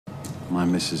My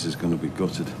missus is going to be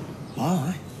gutted.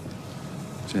 Why?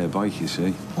 It's her bike, you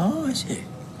see. Oh, is it?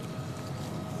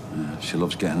 Yeah, she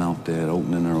loves getting out there,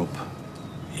 opening her up.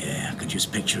 Yeah, I could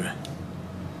just picture her.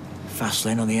 Fast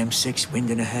lane on the M6,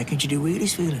 wind in her hair. Can't you do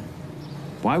wheelies, Phelan?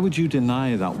 Why would you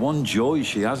deny that one joy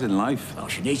she has in life? Oh,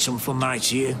 she needs some fun married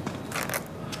to you.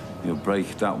 You'll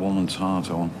break that woman's heart,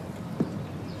 Owen.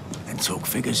 And talk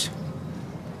figures.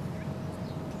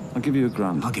 I'll give you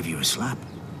 $1,000. I'll give you a slap.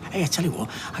 Hey, I tell you what,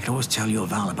 I can always tell your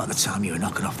Val about the time you were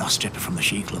knocking off that stripper from the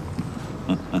She Club.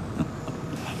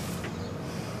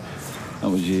 That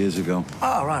was years ago.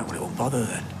 Oh, right, well, it won't bother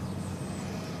then.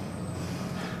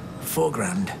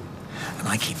 $4,000, and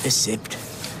I keep this zipped,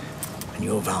 and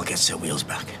your Val gets her wheels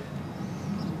back.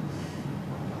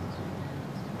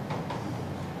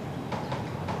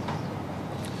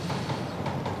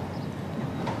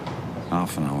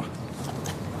 Half an hour.